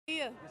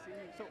you. Good seeing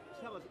you. So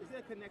tell us, is there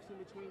a connection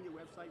between your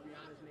website,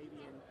 Rihanna's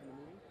Navy, and the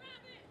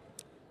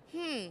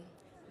movie?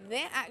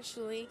 They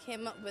actually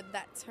came up with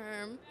that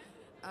term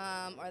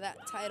or that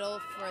title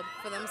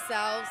for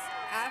themselves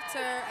after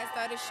I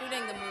started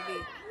shooting the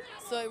movie.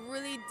 So it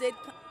really did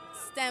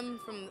stem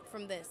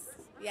from this.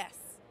 Yes.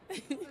 So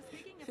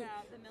speaking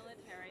about the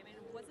military, I mean,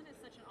 wasn't it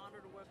such an honor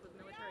to work with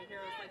military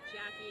heroes like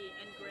Jackie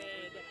and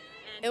Greg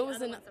and the other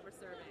ones that were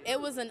serving? It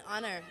was an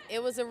honor.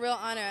 It was a real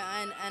honor,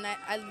 and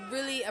I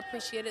really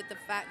appreciated the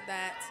fact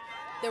that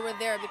they were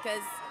there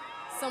because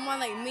someone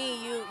like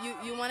me,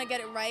 you want to get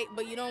it right,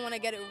 but you don't want to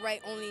get it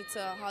right only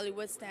to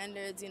Hollywood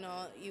standards. You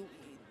know,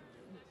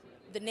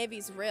 the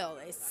Navy's real.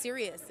 It's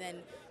serious,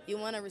 and you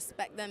want to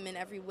respect them in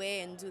every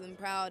way and do them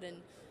proud. And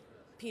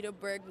Peter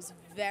Berg was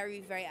very,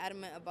 very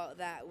adamant about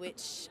that,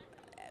 which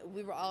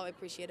we were all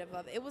appreciative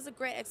of. It was a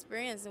great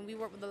experience, and we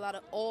worked with a lot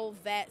of old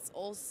vets,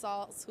 old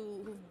salts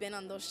who've been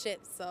on those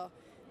ships, so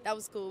that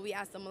was cool. We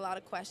asked them a lot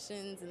of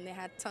questions, and they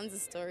had tons of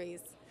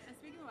stories. And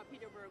speaking about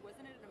Peter Berg,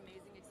 wasn't it an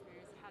amazing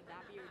experience to have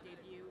that be your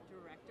debut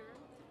director?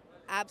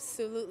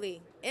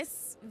 Absolutely.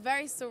 It's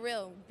very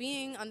surreal.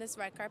 Being on this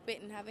red carpet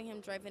and having him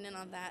driving in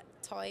on that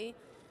toy,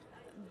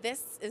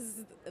 this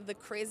is the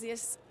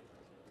craziest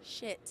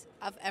shit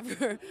I've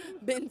ever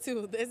been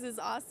to. This is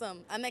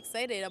awesome. I'm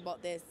excited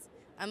about this.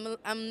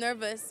 I'm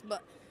nervous,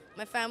 but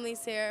my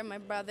family's here, my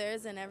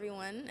brothers and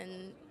everyone,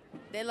 and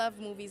they love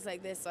movies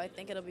like this, so I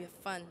think it'll be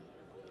fun.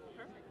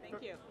 Perfect,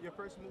 thank you. Your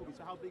first movie,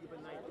 so how big of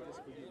a night is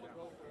this for you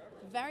now?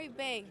 Very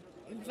big,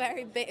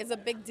 very big. It's a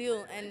big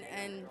deal,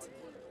 and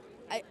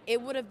it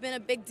would have been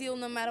a big deal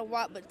no matter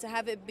what, but to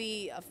have it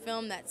be a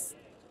film that's,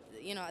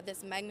 you know, at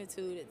this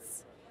magnitude,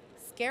 it's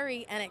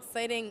scary and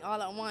exciting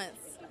all at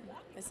once.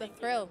 It's a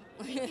thrill.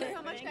 Thank you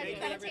so much, guys. You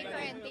gotta take her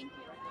in. Thank you.